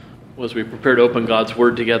As we prepare to open God's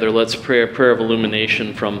Word together, let's pray a prayer of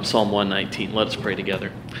illumination from Psalm 119. Let us pray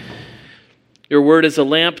together. Your Word is a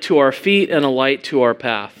lamp to our feet and a light to our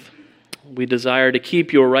path. We desire to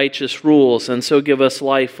keep your righteous rules, and so give us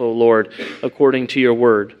life, O Lord, according to your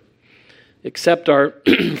Word. Accept our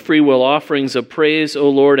free will offerings of praise, O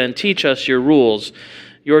Lord, and teach us your rules.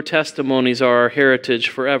 Your testimonies are our heritage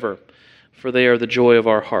forever, for they are the joy of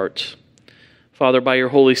our hearts. Father, by your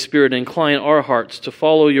Holy Spirit, incline our hearts to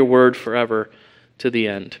follow your word forever to the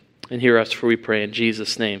end. And hear us, for we pray in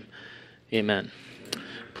Jesus' name. Amen.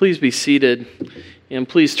 Please be seated, and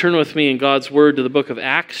please turn with me in God's word to the book of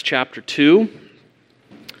Acts, chapter 2.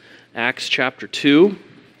 Acts, chapter 2.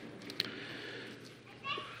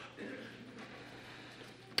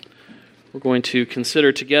 We're going to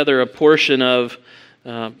consider together a portion of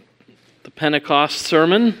the Pentecost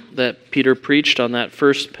sermon that Peter preached on that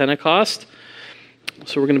first Pentecost.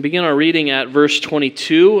 So we're going to begin our reading at verse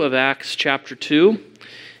 22 of Acts chapter 2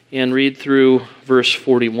 and read through verse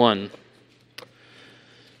 41.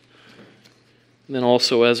 And then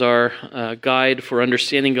also as our guide for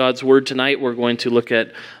understanding God's Word tonight, we're going to look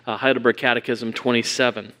at Heidelberg Catechism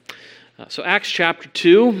 27. So Acts chapter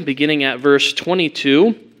 2, beginning at verse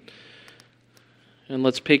 22. And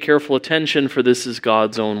let's pay careful attention, for this is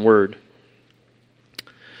God's own Word.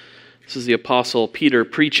 This is the Apostle Peter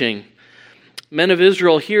preaching. Men of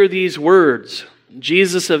Israel, hear these words.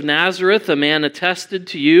 Jesus of Nazareth, a man attested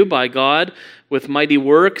to you by God with mighty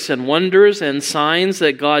works and wonders and signs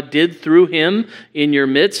that God did through him in your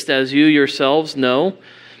midst, as you yourselves know.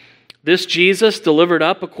 This Jesus, delivered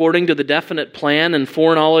up according to the definite plan and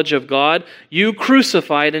foreknowledge of God, you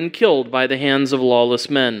crucified and killed by the hands of lawless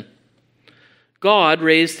men. God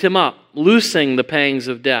raised him up, loosing the pangs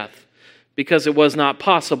of death, because it was not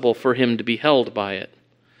possible for him to be held by it.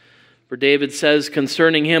 For David says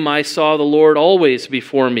concerning him, I saw the Lord always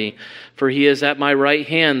before me, for he is at my right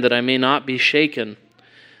hand, that I may not be shaken.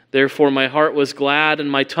 Therefore my heart was glad,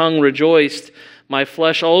 and my tongue rejoiced. My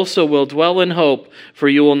flesh also will dwell in hope, for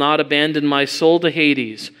you will not abandon my soul to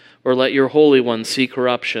Hades, or let your Holy One see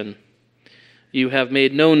corruption. You have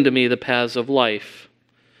made known to me the paths of life.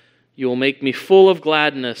 You will make me full of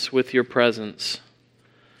gladness with your presence.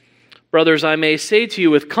 Brothers, I may say to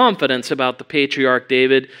you with confidence about the patriarch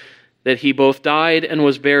David, that he both died and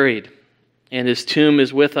was buried, and his tomb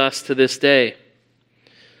is with us to this day.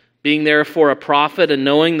 Being therefore a prophet, and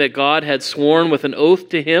knowing that God had sworn with an oath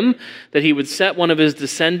to him that he would set one of his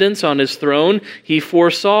descendants on his throne, he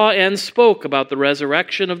foresaw and spoke about the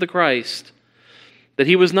resurrection of the Christ, that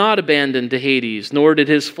he was not abandoned to Hades, nor did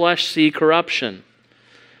his flesh see corruption.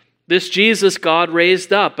 This Jesus God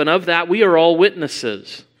raised up, and of that we are all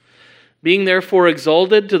witnesses. Being therefore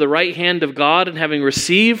exalted to the right hand of God, and having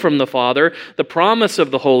received from the Father the promise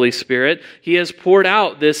of the Holy Spirit, he has poured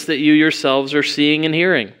out this that you yourselves are seeing and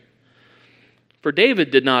hearing. For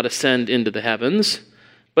David did not ascend into the heavens,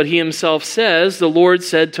 but he himself says, the Lord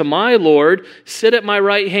said to my Lord, sit at my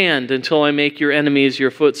right hand until I make your enemies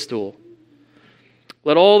your footstool.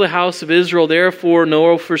 Let all the house of Israel therefore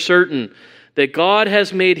know for certain that God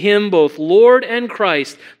has made him both Lord and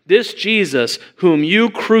Christ, this Jesus whom you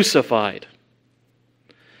crucified.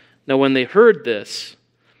 Now when they heard this,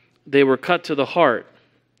 they were cut to the heart,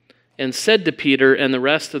 and said to Peter and the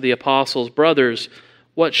rest of the apostles, brothers,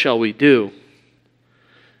 what shall we do?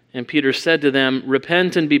 And Peter said to them,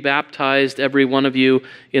 repent and be baptized, every one of you,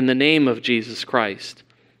 in the name of Jesus Christ,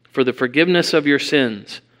 for the forgiveness of your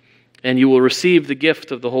sins, and you will receive the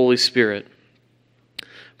gift of the Holy Spirit.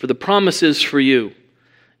 For the promise is for you,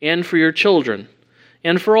 and for your children,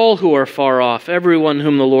 and for all who are far off, everyone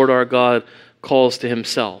whom the Lord our God calls to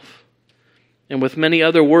himself. And with many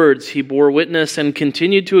other words he bore witness and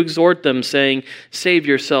continued to exhort them, saying, save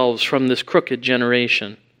yourselves from this crooked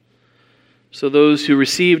generation. So those who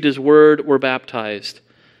received his word were baptized,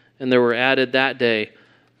 and there were added that day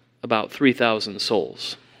about 3,000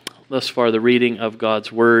 souls. Thus far the reading of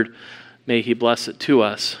God's word. May he bless it to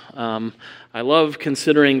us. I love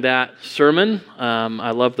considering that sermon.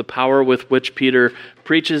 I love the power with which Peter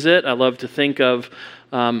preaches it. I love to think of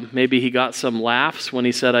maybe he got some laughs when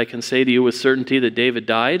he said, I can say to you with certainty that David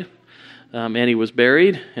died. And he was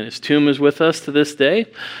buried, and his tomb is with us to this day.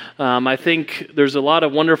 I think there's a lot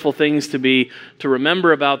of wonderful things to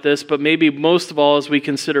remember about this, but maybe most of all, as we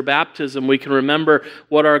consider baptism, we can remember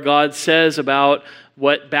what our God says about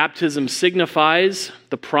what baptism signifies,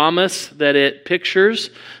 the promise that it pictures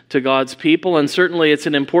to God's people, and certainly it's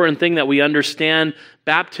an important thing that we understand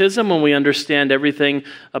baptism when we understand everything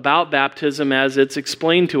about baptism as it's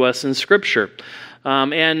explained to us in Scripture.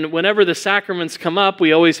 And whenever the sacraments come up,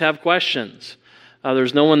 we always have questions.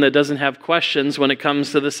 There's no one that doesn't have questions when it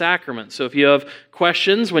comes to the sacrament. So if you have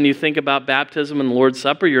questions when you think about baptism and the Lord's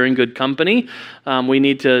Supper, you're in good company. We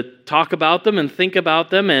need to talk about them and think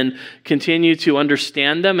about them and continue to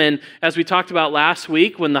understand them. And as we talked about last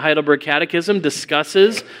week, when the Heidelberg Catechism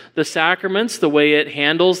discusses the sacraments, the way it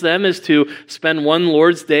handles them is to spend one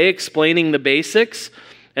Lord's Day explaining the basics,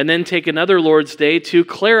 and then take another Lord's Day to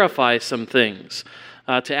clarify some things,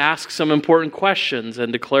 to ask some important questions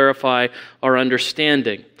and to clarify our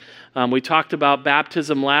understanding. We talked about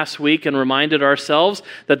baptism last week and reminded ourselves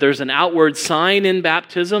that there's an outward sign in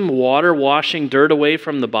baptism, water washing dirt away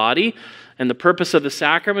from the body. And the purpose of the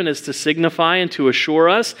sacrament is to signify and to assure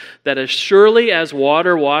us that as surely as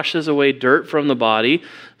water washes away dirt from the body,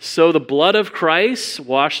 so the blood of Christ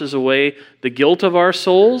washes away the guilt of our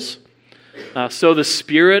souls. So the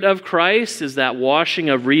Spirit of Christ is that washing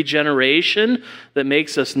of regeneration that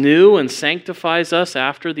makes us new and sanctifies us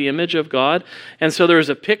after the image of God. And so there's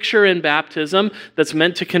a picture in baptism that's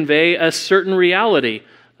meant to convey a certain reality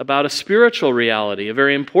about a spiritual reality, a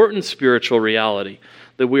very important spiritual reality,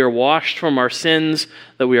 that we are washed from our sins,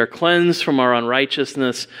 that we are cleansed from our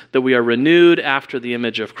unrighteousness, that we are renewed after the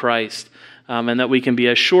image of Christ, and that we can be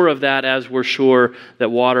as sure of that as we're sure that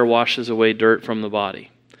water washes away dirt from the body.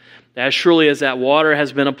 As surely as that water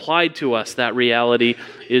has been applied to us, that reality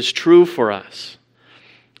is true for us.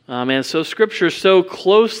 And so Scripture so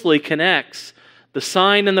closely connects the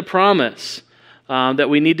sign and the promise that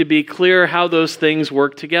we need to be clear how those things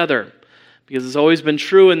work together. Because it's always been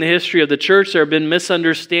true in the history of the church, there have been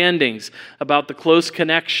misunderstandings about the close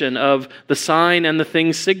connection of the sign and the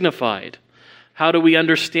things signified. How do we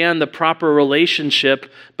understand the proper relationship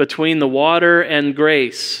between the water and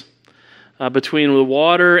grace? Between the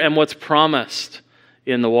water and what's promised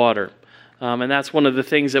in the water. And that's one of the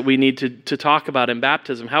things that we need to talk about in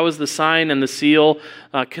baptism. How is the sign and the seal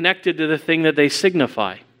connected to the thing that they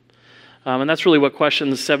signify? And that's really what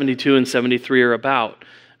questions 72 and 73 are about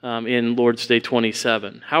in Lord's Day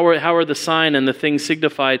 27. How are the sign and the thing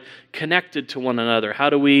signified connected to one another? How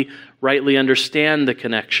do we rightly understand the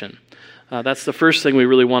connection? That's the first thing we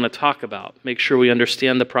really want to talk about. Make sure we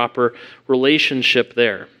understand the proper relationship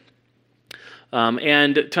there.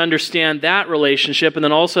 And to understand that relationship, and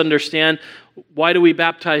then also understand, why do we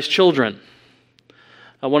baptize children?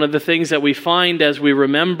 One of the things that we find as we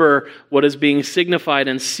remember what is being signified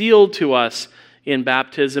and sealed to us in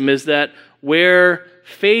baptism is that where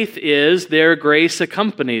faith is, there grace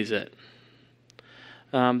accompanies it.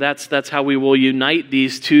 That's how we will unite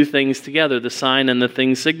these two things together, the sign and the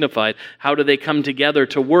thing signified. How do they come together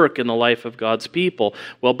to work in the life of God's people?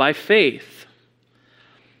 Well, by faith.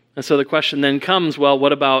 And so the question then comes, well,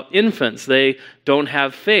 what about infants? They don't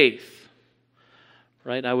have faith,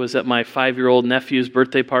 right? I was at my 5-year-old nephew's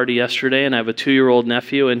birthday party yesterday, and I have a 2-year-old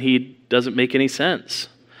nephew, and he doesn't make any sense.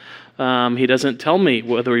 He doesn't tell me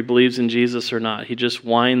whether he believes in Jesus or not. He just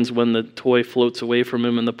whines when the toy floats away from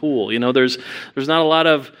him in the pool. You know, there's not a lot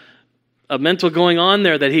of mental going on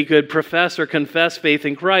there that he could profess or confess faith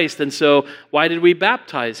in Christ. And so why did we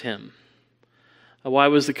baptize him? Why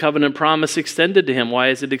was the covenant promise extended to him? Why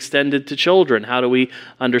is it extended to children? How do we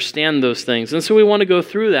understand those things? And so we want to go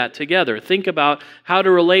through that together. Think about how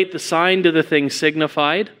to relate the sign to the thing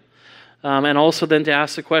signified, and also then to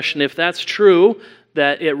ask the question, if that's true,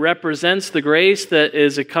 that it represents the grace that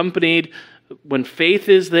is accompanied when faith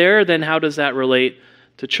is there, then how does that relate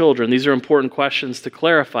to children? These are important questions to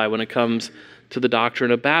clarify when it comes to the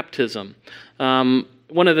doctrine of baptism.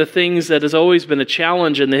 One of the things that has always been a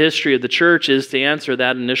challenge in the history of the church is to answer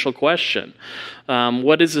that initial question.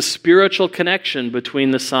 What is the spiritual connection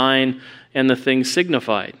between the sign and the thing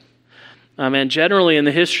signified? And generally in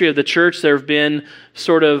the history of the church, there have been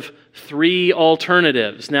sort of 3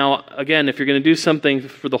 alternatives. Now, again, if you're going to do something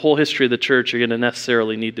for the whole history of the church, you're going to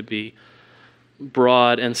necessarily need to be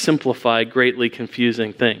broad and simplify greatly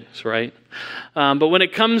confusing things, right? But when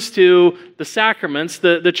it comes to the sacraments,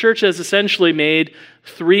 the church has essentially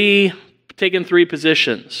taken 3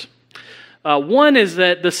 positions. One is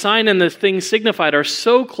that the sign and the thing signified are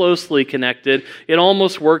so closely connected, it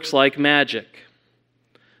almost works like magic.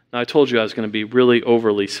 Now, I told you I was going to be really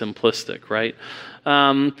overly simplistic, right?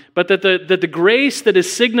 But that the grace that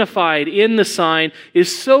is signified in the sign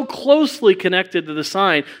is so closely connected to the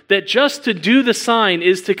sign that just to do the sign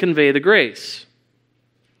is to convey the grace.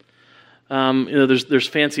 There's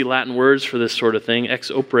fancy Latin words for this sort of thing,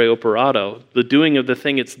 ex opere operato, the doing of the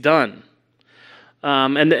thing, it's done.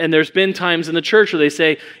 And there's been times in the church where they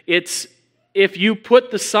say, if you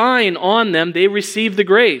put the sign on them, they receive the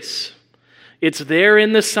grace. It's there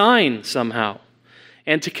in the sign somehow.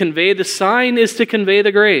 And to convey the sign is to convey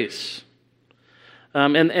the grace.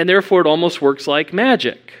 And therefore it almost works like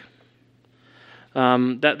magic.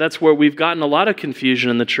 That's where we've gotten a lot of confusion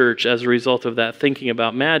in the church as a result of that thinking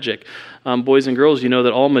about magic. Boys and girls, you know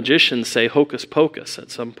that all magicians say hocus pocus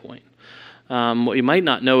at some point. What you might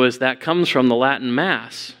not know is that comes from the Latin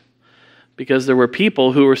Mass, because there were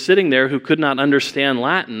people who were sitting there who could not understand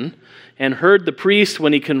Latin and heard the priest,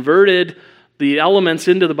 when he converted the elements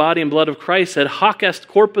into the body and blood of Christ, said, "Hoc est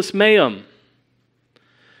corpus meum."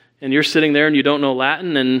 And you're sitting there and you don't know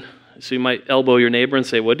Latin, and so you might elbow your neighbor and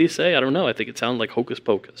say, "What did he say?" "I don't know. I think it sounded like hocus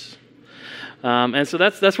pocus." And so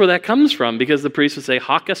that's where that comes from, because the priest would say,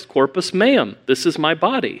 "Hoc est corpus meum." This is my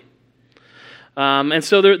body. And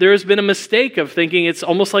so there has been a mistake of thinking it's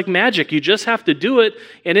almost like magic. You just have to do it,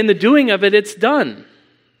 and in the doing of it, it's done.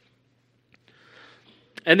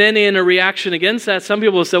 And then in a reaction against that, some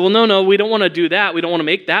people will say, well, no, we don't want to do that. We don't want to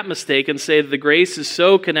make that mistake and say that the grace is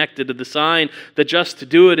so connected to the sign that just to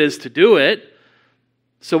do it is to do it.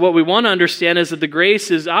 So what we want to understand is that the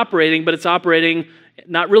grace is operating, but it's operating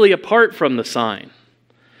not really apart from the sign.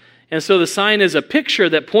 And so the sign is a picture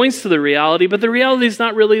that points to the reality, but the reality is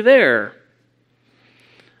not really there.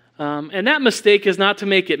 And that mistake is not to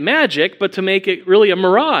make it magic, but to make it really a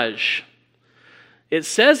mirage. It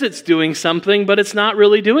says it's doing something, but it's not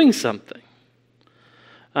really doing something.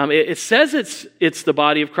 It says it's the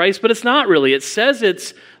body of Christ, but it's not really. It says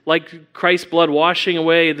it's like Christ's blood washing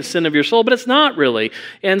away the sin of your soul, but it's not really.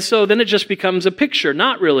 And so then it just becomes a picture,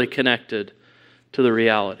 not really connected to the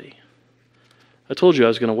reality. I told you I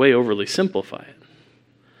was going to way overly simplify it.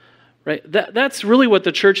 Right? That's really what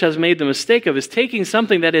the church has made the mistake of, is taking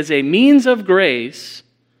something that is a means of grace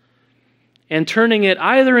and turning it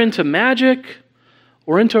either into magic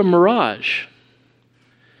or into a mirage.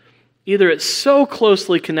 Either it's so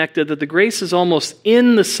closely connected that the grace is almost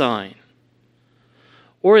in the sign,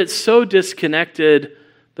 or it's so disconnected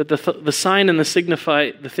that the sign and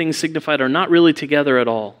the things signified are not really together at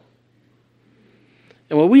all.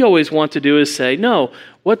 And what we always want to do is say, no,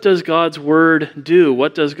 what does God's word do?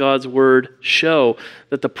 What does God's word show?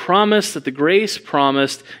 That the promise, that the grace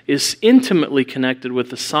promised, is intimately connected with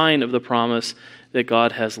the sign of the promise that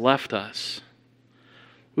God has left us.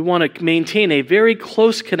 We want to maintain a very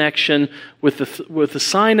close connection with the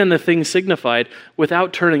sign and the thing signified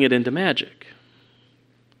without turning it into magic.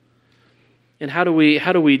 And how do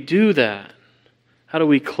we do that? How do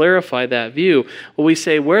we clarify that view? Well, we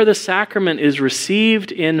say where the sacrament is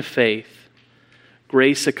received in faith,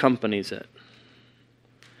 grace accompanies it.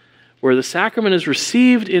 Where the sacrament is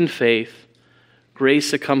received in faith,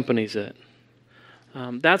 grace accompanies it.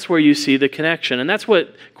 That's where you see the connection. And that's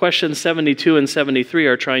what questions 72 and 73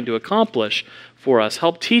 are trying to accomplish for us.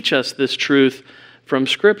 Help teach us this truth from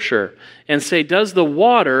Scripture. And say, does the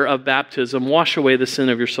water of baptism wash away the sin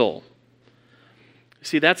of your soul?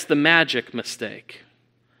 See, that's the magic mistake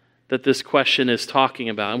that this question is talking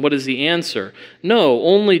about. And what is the answer? No,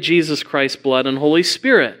 only Jesus Christ's blood and Holy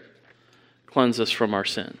Spirit cleanse us from our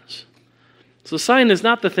sins. So the sign is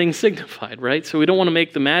not the thing signified, right? So we don't want to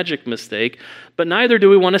make the magic mistake, but neither do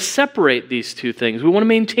we want to separate these two things. We want to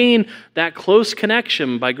maintain that close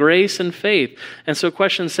connection by grace and faith. And so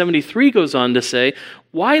question 73 goes on to say,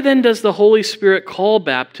 why then does the Holy Spirit call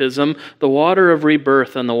baptism the water of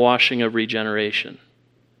rebirth and the washing of regeneration?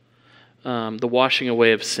 The washing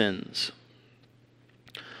away of sins.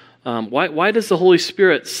 Why does the Holy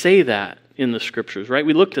Spirit say that in the Scriptures, right?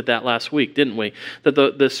 We looked at that last week, didn't we? That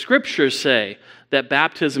the Scriptures say that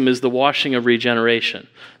baptism is the washing of regeneration.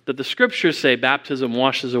 That the Scriptures say baptism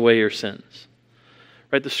washes away your sins.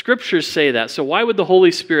 Right? The Scriptures say that. So why would the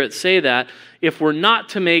Holy Spirit say that if we're not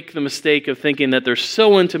to make the mistake of thinking that they're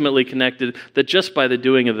so intimately connected that just by the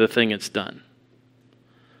doing of the thing it's done?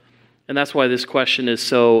 And that's why this question is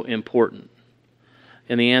so important.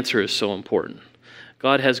 And the answer is so important.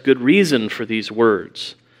 God has good reason for these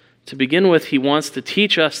words. To begin with, He wants to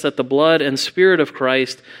teach us that the blood and Spirit of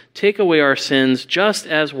Christ take away our sins just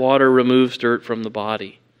as water removes dirt from the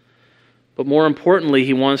body. But more importantly,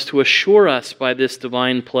 He wants to assure us by this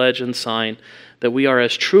divine pledge and sign that we are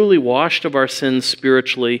as truly washed of our sins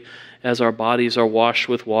spiritually as our bodies are washed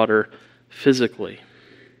with water physically.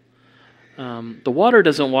 The water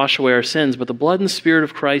doesn't wash away our sins, but the blood and Spirit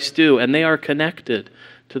of Christ do, and they are connected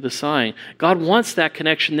to the sign. God wants that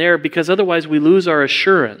connection there because otherwise we lose our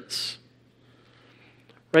assurance.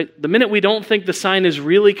 Right? The minute we don't think the sign is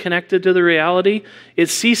really connected to the reality, it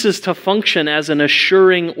ceases to function as an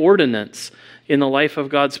assuring ordinance in the life of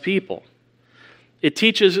God's people. It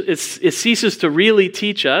ceases to really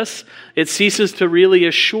teach us. It ceases to really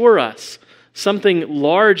assure us Something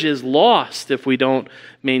large is lost if we don't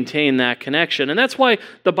maintain that connection. And that's why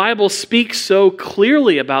the Bible speaks so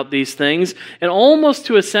clearly about these things, and almost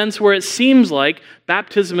to a sense where it seems like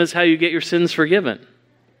baptism is how you get your sins forgiven.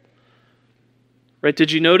 Right?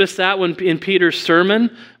 Did you notice that when in Peter's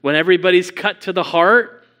sermon, when everybody's cut to the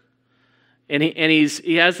heart, and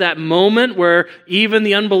he has that moment where even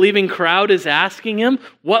the unbelieving crowd is asking him,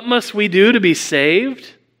 what must we do to be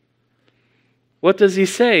saved? What does he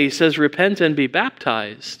say? He says, repent and be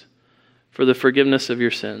baptized for the forgiveness of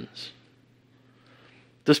your sins.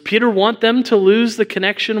 Does Peter want them to lose the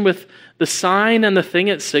connection with the sign and the thing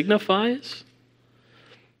it signifies?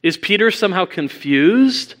 Is Peter somehow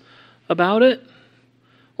confused about it?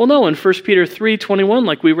 Well, no. In 1 Peter 3:21,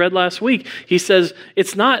 like we read last week, he says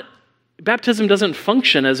baptism doesn't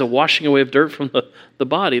function as a washing away of dirt from the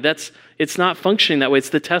body. It's not functioning that way. It's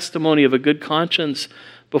the testimony of a good conscience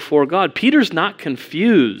before God. Peter's not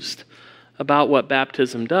confused about what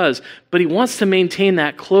baptism does, but he wants to maintain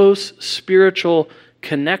that close spiritual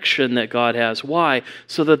connection that God has. Why?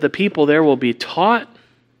 So that the people there will be taught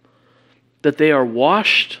that they are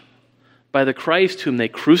washed by the Christ whom they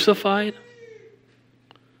crucified.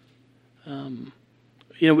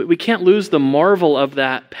 We can't lose the marvel of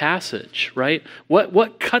that passage, right?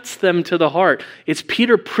 What cuts them to the heart? It's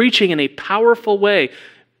Peter preaching in a powerful way.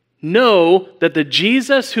 Know that the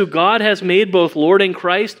Jesus who God has made both Lord and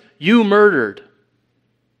Christ, you murdered.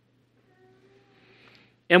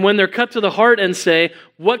 And when they're cut to the heart and say,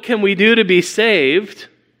 what can we do to be saved?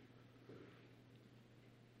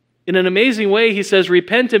 In an amazing way, he says,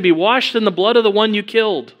 repent and be washed in the blood of the one you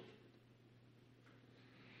killed.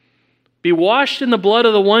 Be washed in the blood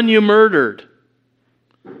of the one you murdered.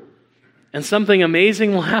 And something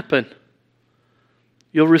amazing will happen.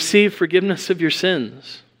 You'll receive forgiveness of your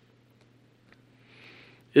sins.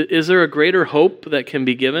 Is there a greater hope that can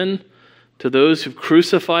be given to those who've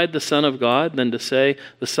crucified the Son of God than to say,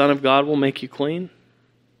 the Son of God will make you clean?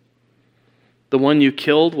 The one you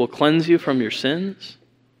killed will cleanse you from your sins?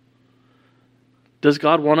 Does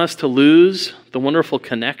God want us to lose the wonderful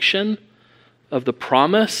connection of the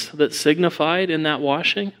promise that's signified in that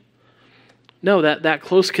washing? No, that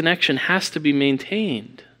close connection has to be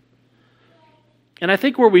maintained. And I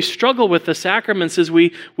think where we struggle with the sacraments is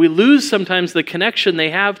we lose sometimes the connection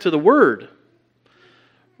they have to the Word.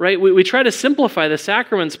 Right? We try to simplify the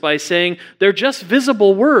sacraments by saying they're just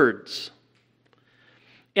visible words.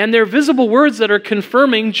 And they're visible words that are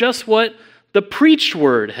confirming just what the preached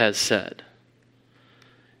word has said.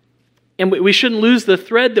 And we shouldn't lose the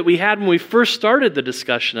thread that we had when we first started the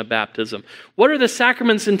discussion of baptism. What are the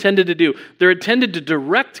sacraments intended to do? They're intended to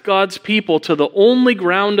direct God's people to the only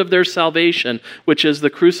ground of their salvation, which is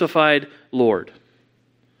the crucified Lord.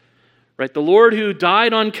 Right? The Lord who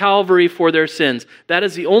died on Calvary for their sins. That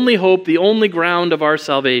is the only hope, the only ground of our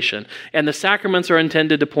salvation. And the sacraments are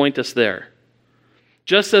intended to point us there.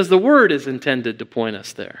 Just as the Word is intended to point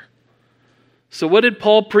us there. So what did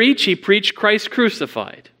Paul preach? He preached Christ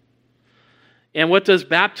crucified. And what does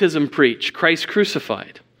baptism preach? Christ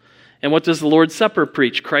crucified. And what does the Lord's Supper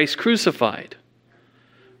preach? Christ crucified.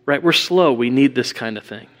 Right? We're slow. We need this kind of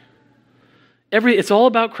thing. It's all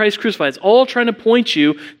about Christ crucified. It's all trying to point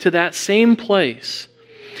you to that same place.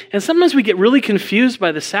 And sometimes we get really confused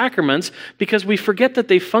by the sacraments because we forget that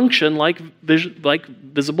they function like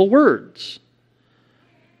visible words.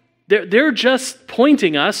 They're just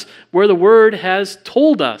pointing us where the Word has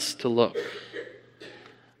told us to look.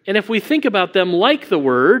 And if we think about them like the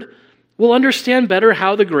Word, we'll understand better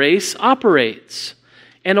how the grace operates.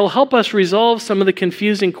 And it'll help us resolve some of the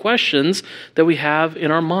confusing questions that we have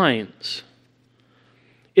in our minds.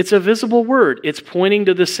 It's a visible word. It's pointing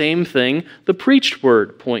to the same thing the preached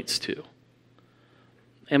word points to.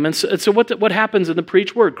 And so what happens in the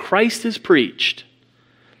preached word? Christ is preached.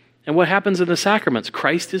 And what happens in the sacraments?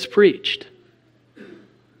 Christ is preached.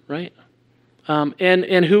 Right?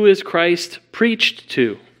 And who is Christ preached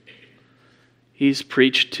to? He's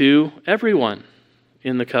preached to everyone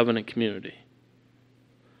in the covenant community.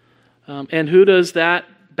 And who does that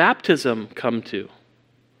baptism come to?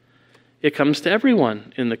 It comes to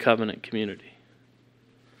everyone in the covenant community.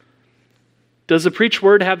 Does the preached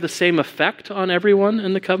word have the same effect on everyone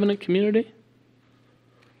in the covenant community?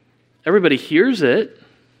 Everybody hears it.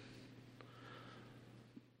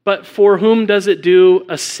 But for whom does it do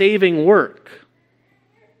a saving work?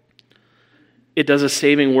 It does a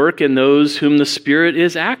saving work in those whom the Spirit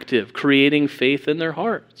is active, creating faith in their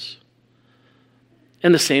hearts.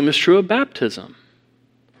 And the same is true of baptism.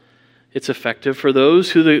 It's effective for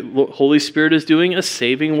those who the Holy Spirit is doing a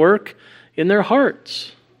saving work in their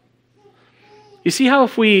hearts. You see how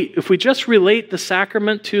if we just relate the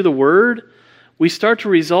sacrament to the Word, we start to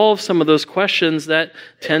resolve some of those questions that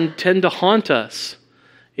tend to haunt us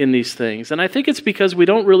in these things. And I think it's because we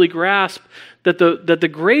don't really grasp that the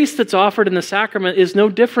grace that's offered in the sacrament is no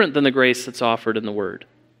different than the grace that's offered in the Word.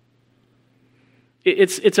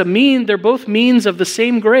 They're both means of the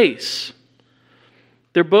same grace.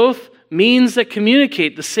 They're both means that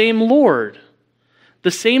communicate the same Lord, the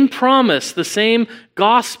same promise, the same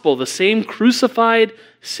gospel, the same crucified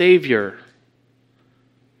Savior.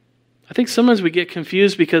 I think sometimes we get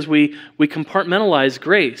confused because we compartmentalize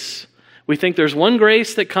grace. We think there's one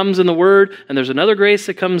grace that comes in the Word, and there's another grace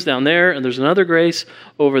that comes down there, and there's another grace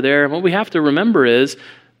over there. And what we have to remember is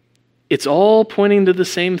it's all pointing to the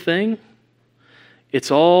same thing.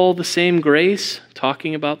 It's all the same grace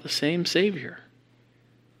talking about the same Savior.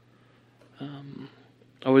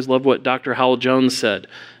 I always love what Dr. Howell Jones said.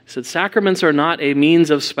 He said, sacraments are not a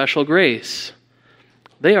means of special grace.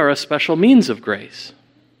 They are a special means of grace.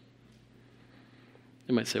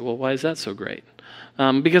 You might say, well, why is that so great?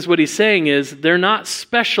 Because what he's saying is they're not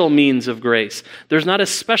special means of grace. There's not a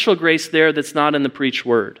special grace there that's not in the preached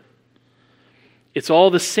word. It's all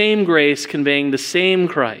the same grace conveying the same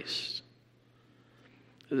Christ.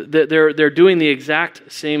 They're doing the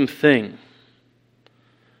exact same thing.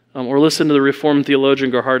 Or listen to the Reformed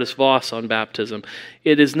theologian Gerhardus Voss on baptism.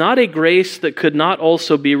 It is not a grace that could not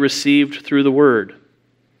also be received through the Word.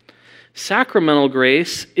 Sacramental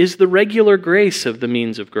grace is the regular grace of the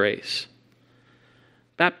means of grace.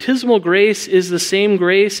 Baptismal grace is the same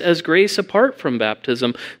grace as grace apart from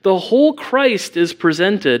baptism. The whole Christ is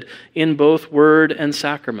presented in both Word and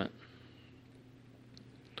sacrament.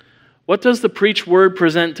 What does the preached Word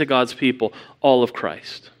present to God's people? All of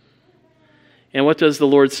Christ. And what does the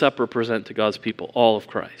Lord's Supper present to God's people? All of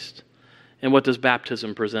Christ. And what does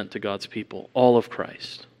baptism present to God's people? All of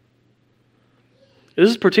Christ. This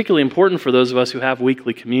is particularly important for those of us who have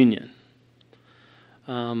weekly communion.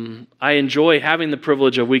 I enjoy having the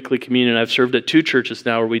privilege of weekly communion. I've served at 2 churches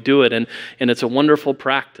now where we do it, and it's a wonderful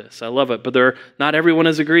practice. I love it. But not everyone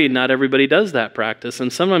has agreed. Not everybody does that practice.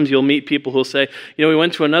 And sometimes you'll meet people who'll say, we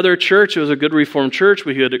went to another church. It was a good Reformed church.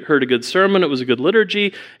 We had heard a good sermon. It was a good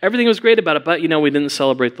liturgy. Everything was great about it, but, we didn't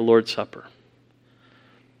celebrate the Lord's Supper.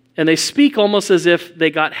 And they speak almost as if they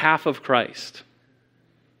got half of Christ.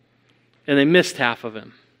 And they missed half of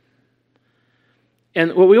Him.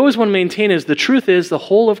 And what we always want to maintain is the truth is the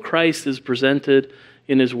whole of Christ is presented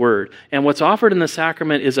in His Word. And what's offered in the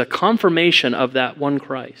sacrament is a confirmation of that one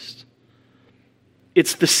Christ.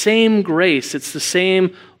 It's the same grace. It's the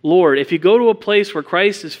same Lord. If you go to a place where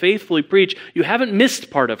Christ is faithfully preached, you haven't missed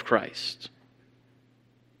part of Christ.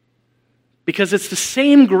 Because it's the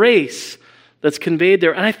same grace that's conveyed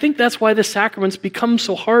there. And I think that's why the sacraments become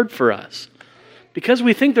so hard for us. Because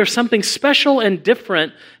we think there's something special and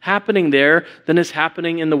different happening there than is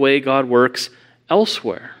happening in the way God works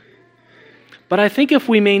elsewhere. But I think if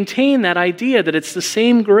we maintain that idea that it's the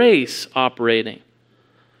same grace operating,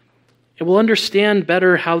 it will understand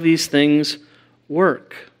better how these things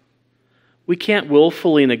work. We can't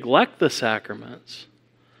willfully neglect the sacraments,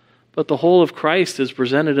 but the whole of Christ is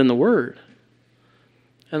presented in the Word.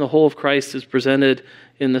 And the whole of Christ is presented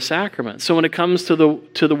in the sacrament. So when it comes to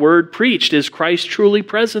the word preached, is Christ truly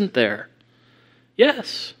present there?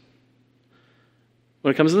 Yes.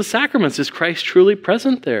 When it comes to the sacraments, is Christ truly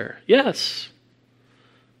present there? Yes.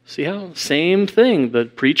 See how? Same thing, the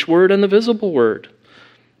preached word and the visible word.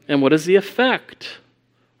 And what is the effect?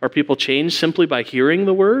 Are people changed simply by hearing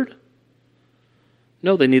the word?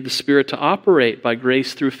 No, they need the Spirit to operate by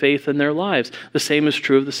grace through faith in their lives. The same is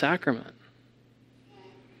true of the sacrament.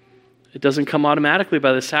 It doesn't come automatically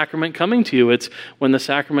by the sacrament coming to you. It's when the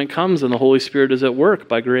sacrament comes and the Holy Spirit is at work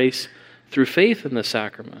by grace through faith in the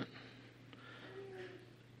sacrament.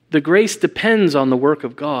 The grace depends on the work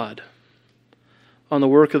of God, on the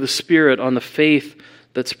work of the Spirit, on the faith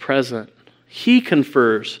that's present. He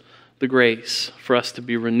confers the grace for us to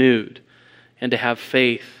be renewed and to have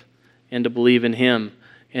faith and to believe in Him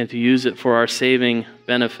and to use it for our saving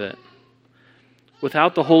benefit.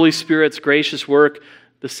 Without the Holy Spirit's gracious work,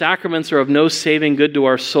 the sacraments are of no saving good to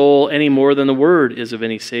our soul any more than the Word is of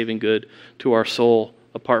any saving good to our soul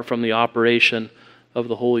apart from the operation of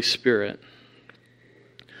the Holy Spirit.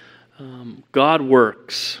 God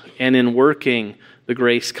works, and in working, the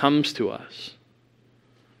grace comes to us.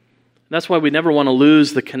 That's why we never want to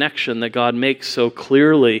lose the connection that God makes so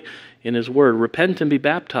clearly in His Word. Repent and be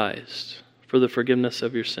baptized for the forgiveness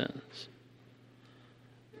of your sins.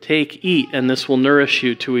 Take, eat, and this will nourish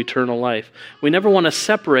you to eternal life. We never want to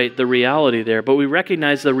separate the reality there, but we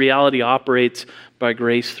recognize the reality operates by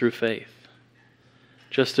grace through faith,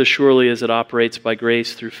 just as surely as it operates by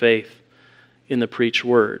grace through faith in the preached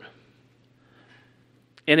word.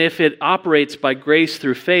 And if it operates by grace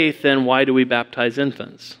through faith, then why do we baptize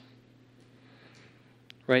infants?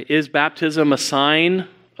 Right? Is baptism a sign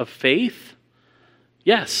of faith?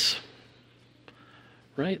 Yes.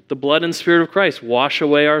 Right? The blood and Spirit of Christ wash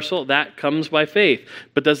away our soul. That comes by faith.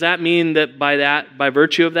 But does that mean that by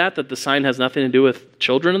virtue of that the sign has nothing to do with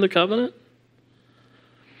children in the covenant?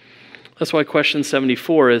 That's why question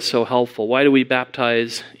 74 is so helpful. Why do we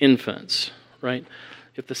baptize infants? Right?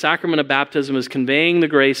 If the sacrament of baptism is conveying the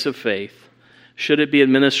grace of faith, should it be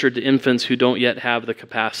administered to infants who don't yet have the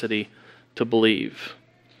capacity to believe?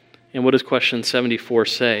 And what does question 74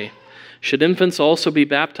 say? Should infants also be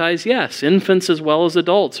baptized? Yes, infants as well as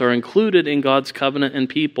adults are included in God's covenant and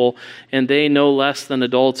people, and they no less than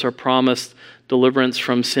adults are promised deliverance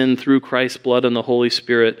from sin through Christ's blood and the Holy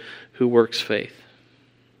Spirit who works faith.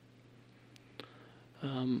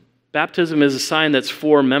 Baptism is a sign that's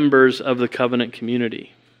for members of the covenant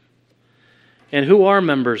community. And who are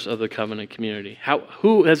members of the covenant community?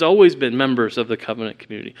 Who has always been members of the covenant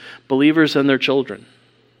community? Believers and their children.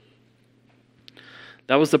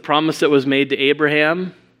 That was the promise that was made to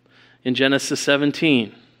Abraham in Genesis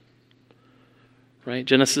 17. Right?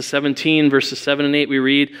 Genesis 17, verses 7 and 8, we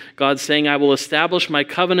read, God saying, I will establish my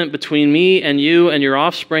covenant between me and you and your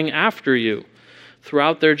offspring after you,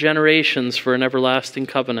 throughout their generations for an everlasting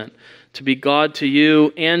covenant, to be God to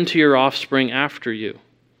you and to your offspring after you.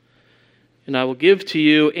 And I will give to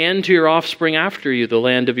you and to your offspring after you the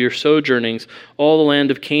land of your sojournings, all the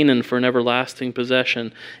land of Canaan for an everlasting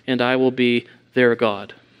possession, and I will be their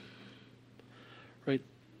God. Right?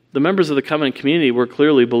 The members of the covenant community were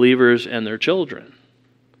clearly believers and their children.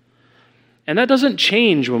 And that doesn't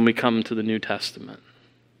change when we come to the New Testament.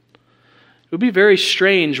 It would be very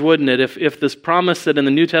strange, wouldn't it, if this promise that in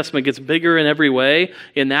the New Testament gets bigger in every way,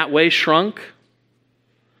 in that way shrunk?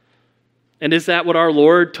 And is that what our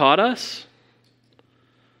Lord taught us?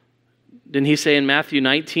 Didn't he say in Matthew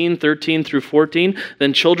 19, 13 through 14,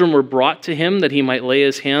 then children were brought to him that he might lay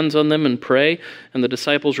his hands on them and pray, and the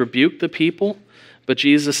disciples rebuked the people. But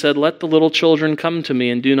Jesus said, let the little children come to me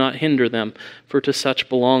and do not hinder them, for to such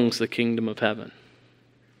belongs the kingdom of heaven.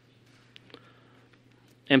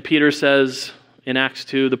 And Peter says in Acts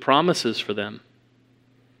 2, the promises for them.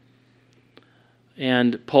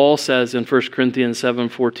 And Paul says in 1 Corinthians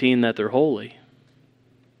 7:14 that they're holy.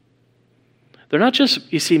 They're not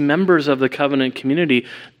just, you see, members of the covenant community.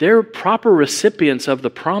 They're proper recipients of the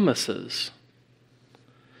promises.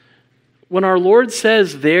 When our Lord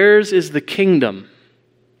says theirs is the kingdom,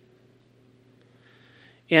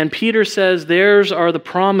 and Peter says theirs are the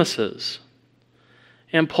promises,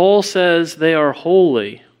 and Paul says they are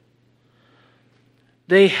holy,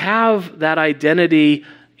 they have that identity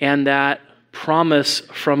and that promise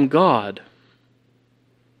from God.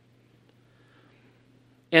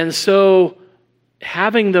 And so,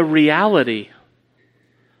 having the reality,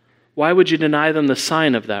 why would you deny them the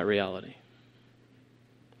sign of that reality?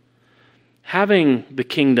 Having the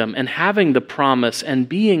kingdom and having the promise and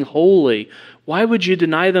being holy, why would you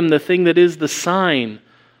deny them the thing that is the sign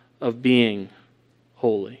of being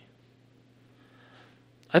holy?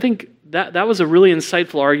 I think that was a really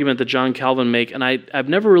insightful argument that John Calvin made, and I've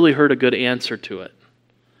never really heard a good answer to it.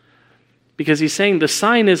 Because he's saying the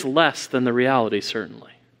sign is less than the reality,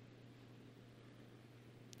 certainly.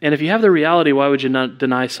 And if you have the reality, why would you not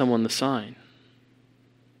deny someone the sign?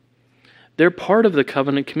 They're part of the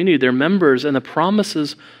covenant community. They're members, and the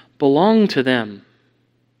promises belong to them.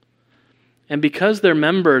 And because they're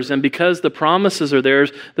members, and because the promises are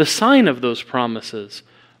theirs, the sign of those promises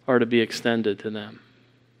are to be extended to them.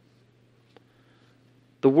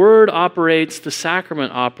 The Word operates, the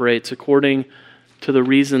sacrament operates according to the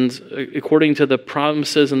reasons, according to the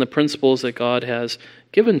promises and the principles that God has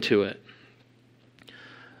given to it.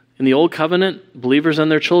 In the Old Covenant, believers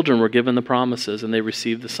and their children were given the promises and they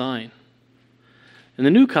received the sign. In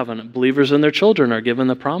the New Covenant, believers and their children are given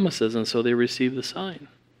the promises and so they receive the sign.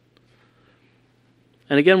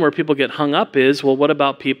 And again, where people get hung up is, well, what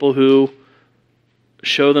about people who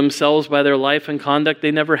show themselves by their life and conduct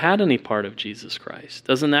they never had any part of Jesus Christ?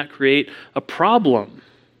 Doesn't that create a problem?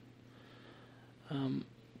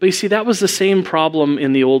 But you see, that was the same problem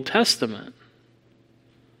in the Old Testament.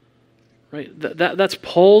 Right? That's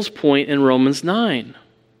Paul's point in Romans 9.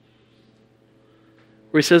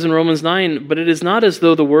 Where he says in Romans 9, but it is not as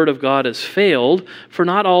though the word of God has failed, for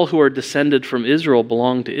not all who are descended from Israel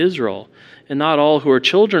belong to Israel, and not all who are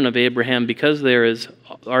children of Abraham because they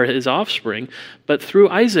are his offspring, but through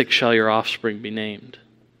Isaac shall your offspring be named.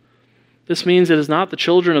 This means it is not the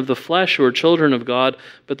children of the flesh who are children of God,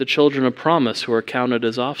 but the children of promise who are counted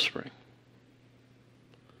as offspring.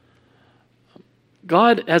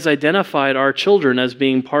 God has identified our children as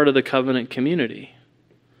being part of the covenant community.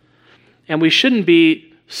 And we shouldn't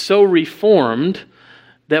be so reformed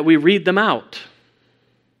that we read them out.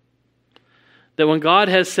 That when God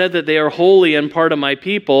has said that they are holy and part of my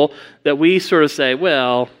people, that we sort of say,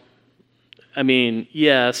 well, I mean,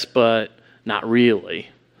 yes, but not really.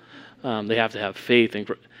 They have to have faith.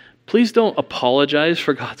 Please don't apologize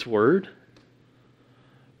for God's word.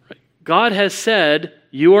 God has said,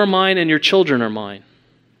 you are mine and your children are mine.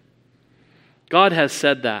 God has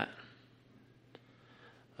said that.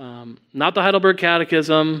 Not the Heidelberg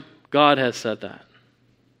Catechism. God has said that.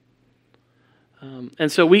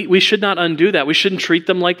 And so we should not undo that. We shouldn't treat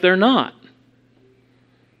them like they're not.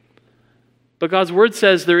 But God's word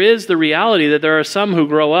says there is the reality that there are some who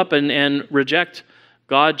grow up and reject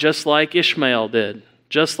God just like Ishmael did,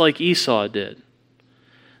 just like Esau did.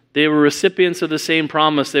 They were recipients of the same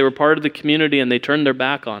promise. They were part of the community and they turned their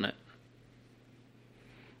back on it.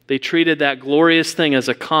 They treated that glorious thing as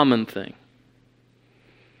a common thing.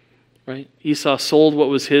 Right? Esau sold what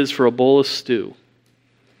was his for a bowl of stew.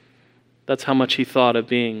 That's how much he thought of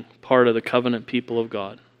being part of the covenant people of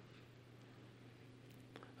God.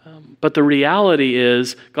 But the reality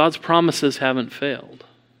is, God's promises haven't failed.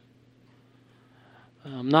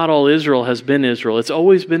 Not all Israel has been Israel. It's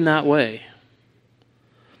always been that way.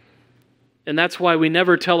 And that's why we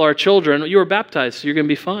never tell our children, you were baptized, so you're going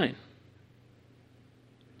to be fine.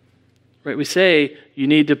 Right? We say, you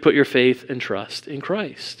need to put your faith and trust in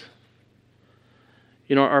Christ.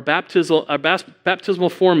 You know, our baptismal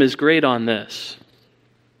form is great on this.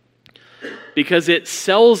 Because it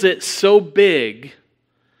sells it so big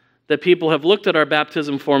that people have looked at our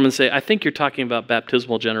baptism form and say, I think you're talking about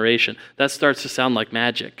baptismal generation. That starts to sound like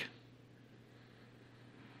magic.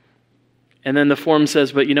 And then the form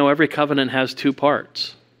says, but you know, every covenant has two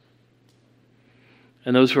parts.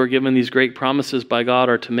 And those who are given these great promises by God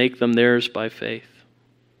are to make them theirs by faith.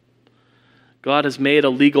 God has made a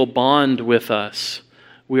legal bond with us.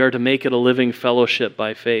 We are to make it a living fellowship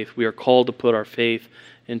by faith. We are called to put our faith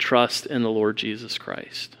and trust in the Lord Jesus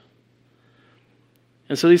Christ.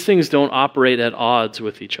 And so these things don't operate at odds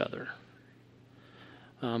with each other.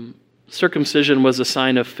 Circumcision was a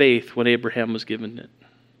sign of faith when Abraham was given it.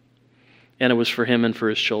 And it was for him and for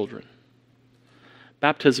his children.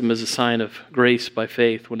 Baptism is a sign of grace by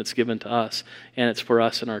faith when it's given to us, and it's for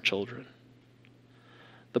us and our children.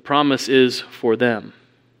 The promise is for them.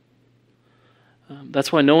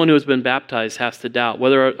 That's why no one who has been baptized has to doubt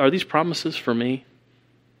whether are these promises for me?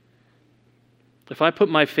 If I put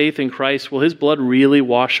my faith in Christ, will his blood really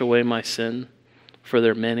wash away my sin for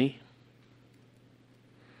their many?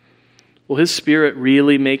 Will his Spirit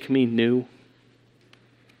really make me new?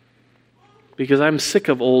 Because I'm sick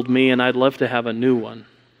of old me and I'd love to have a new one.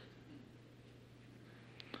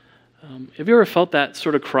 Have you ever felt that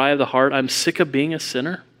sort of cry of the heart? I'm sick of being a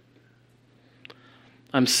sinner.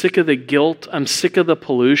 I'm sick of the guilt. I'm sick of the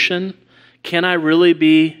pollution. Can I really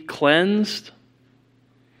be cleansed?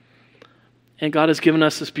 And God has given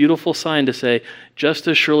us this beautiful sign to say, just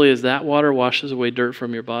as surely as that water washes away dirt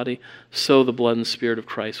from your body, so the blood and Spirit of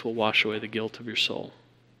Christ will wash away the guilt of your soul.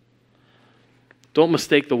 Don't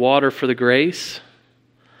mistake the water for the grace,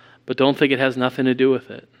 but don't think it has nothing to do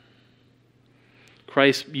with it.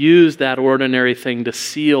 Christ used that ordinary thing to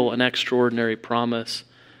seal an extraordinary promise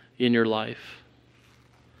in your life.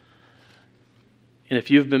 And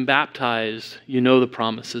if you've been baptized, you know the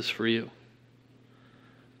promise is for you.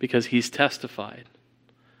 Because he's testified,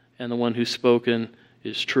 and the one who's spoken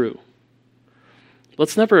is true.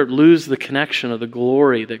 Let's never lose the connection of the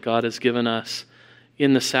glory that God has given us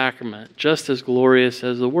in the sacrament, just as glorious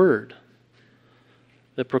as the word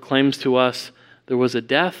that proclaims to us there was a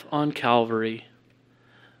death on Calvary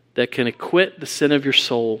that can acquit the sin of your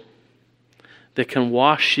soul, that can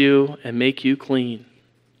wash you and make you clean.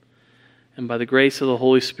 And by the grace of the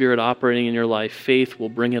Holy Spirit operating in your life, faith will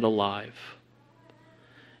bring it alive.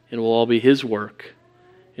 It will all be his work,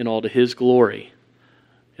 and all to his glory,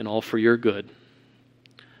 and all for your good.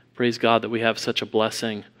 Praise God that we have such a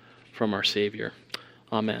blessing from our Savior.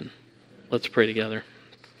 Amen. Let's pray together.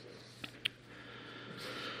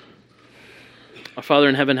 Our Father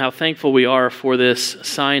in heaven, how thankful we are for this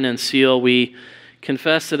sign and seal. We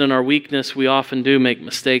confess that in our weakness we often do make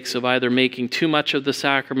mistakes of either making too much of the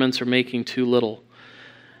sacraments or making too little.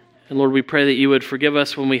 And Lord, we pray that you would forgive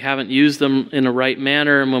us when we haven't used them in a right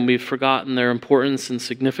manner and when we've forgotten their importance and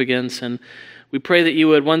significance. And we pray that you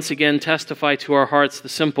would once again testify to our hearts the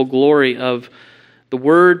simple glory of the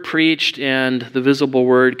word preached and the visible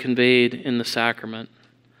word conveyed in the sacrament.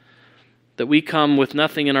 That we come with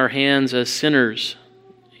nothing in our hands as sinners,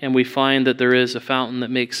 and we find that there is a fountain that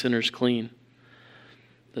makes sinners clean.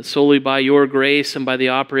 that solely by your grace and by the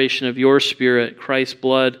operation of your Spirit, Christ's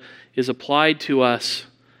blood is applied to us.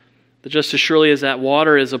 That just as surely as that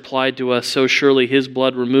water is applied to us, so surely his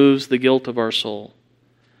blood removes the guilt of our soul.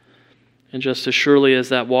 And just as surely as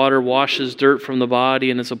that water washes dirt from the body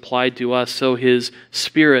and is applied to us, so his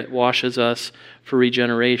Spirit washes us for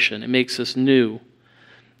regeneration. It makes us new.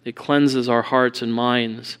 It cleanses our hearts and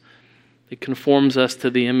minds. It conforms us to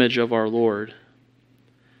the image of our Lord.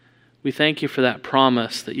 We thank you for that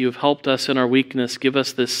promise that you have helped us in our weakness. Give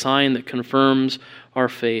us this sign that confirms our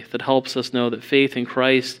faith, that helps us know that faith in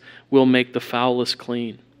Christ will make the foulest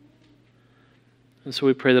clean. And so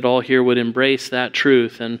we pray that all here would embrace that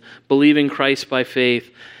truth and believe in Christ by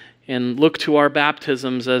faith and look to our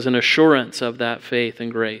baptisms as an assurance of that faith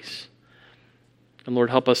and grace. And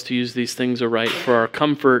Lord, help us to use these things aright for our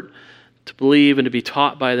comfort, to believe and to be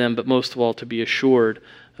taught by them, but most of all to be assured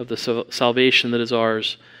of the salvation that is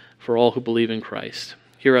ours for all who believe in Christ.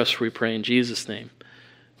 Hear us, we pray in Jesus' name.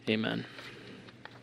 Amen.